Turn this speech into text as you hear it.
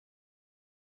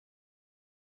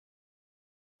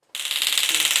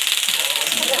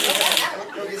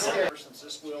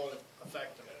this will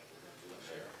affect them.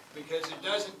 Because it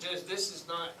doesn't just, this is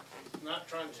not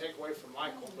trying to take away from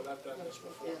Michael, but I've done this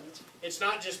before. It's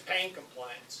not just pain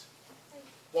compliance.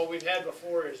 What we've had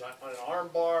before is on an arm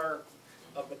bar,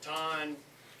 a baton,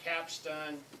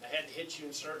 capstan. I had to hit you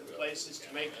in certain places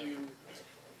to make you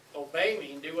obey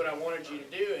me and do what I wanted you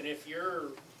to do. And if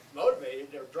you're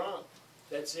motivated or drunk,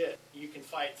 that's it. You can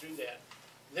fight through that.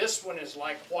 This one is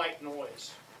like white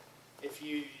noise.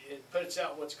 It puts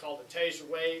out what's called a taser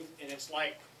wave, and it's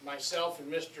like myself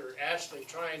and Mr. Ashley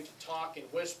trying to talk in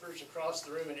whispers across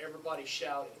the room and everybody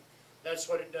shouting. That's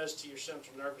what it does to your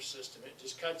central nervous system. It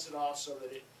just cuts it off so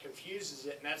that it confuses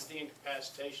it, and that's the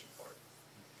incapacitation part.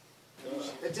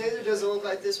 The taser doesn't look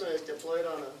like this when it's deployed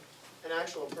on an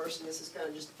actual person. This is kind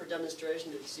of just for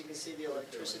demonstration, so you can see the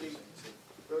electricity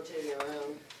rotating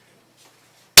around.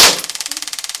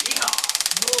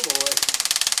 Oh boy.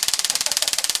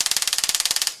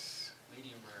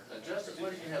 Medium rare. Justin,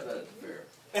 where did you have that at the fair?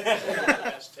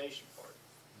 Incapacitation part.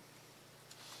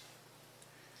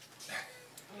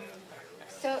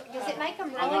 So, does it make them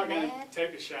I'm not really going mad? to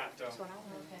take a shot, though. That's what I want.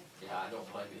 Okay. Yeah, I don't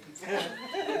blame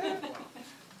you.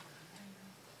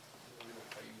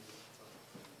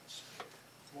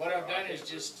 What I've done is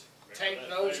just tape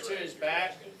those to his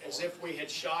back as if we had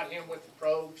shot him with the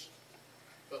probes,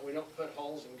 but we don't put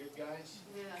holes in good guys.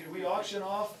 Could we auction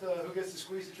off who gets to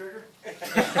squeeze the trigger?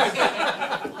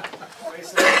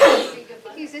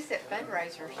 Use this at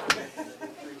fundraisers.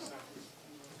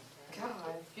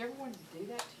 God, if you ever wanted to do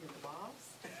that to your boss?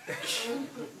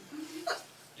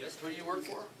 Just who do you work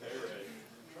for?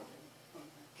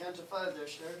 Count to 5 there,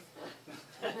 Sheriff.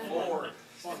 4.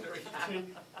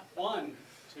 1,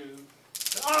 2.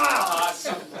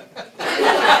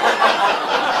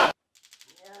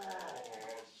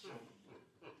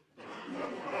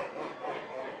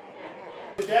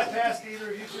 Did that pass either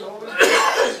of you two holders?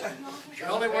 The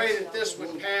only way that this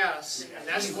would pass, and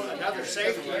that's what another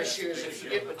safety issue is if you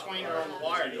get between her on the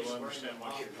wires.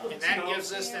 And that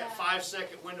gives us that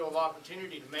 5-second window of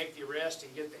opportunity to make the arrest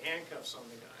and get the handcuffs on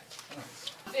the guy.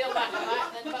 Feel like a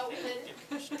lightning bolt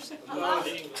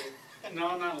did it?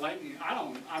 No, not lightning.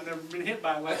 I've never been hit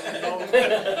by a lightning bolt. A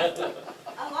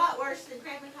lot worse than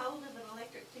grabbing hold of an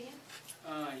electric fan.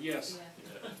 Yes.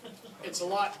 It's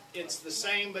the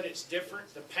same, but it's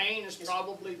different. The pain is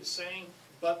probably the same,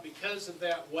 but because of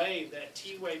that wave, that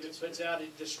T wave it puts out,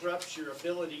 it disrupts your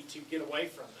ability to get away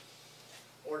from it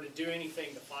or to do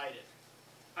anything to fight it.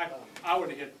 I would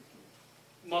have hit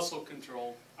muscle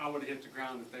control. I would have hit the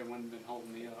ground if they wouldn't have been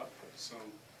holding me up. So,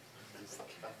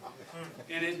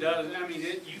 and it does. I mean,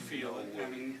 you feel it. I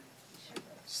mean,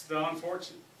 it's the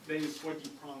unfortunate. They put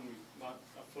you probably about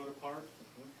a foot apart.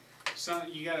 So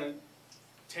you got to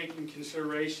take in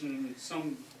consideration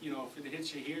some. You know, if it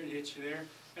hits you here, it hits you there.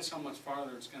 That's how much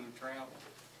farther it's going to travel.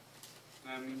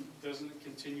 I mean, doesn't it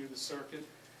continue the circuit?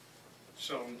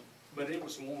 So, but it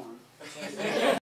was warm.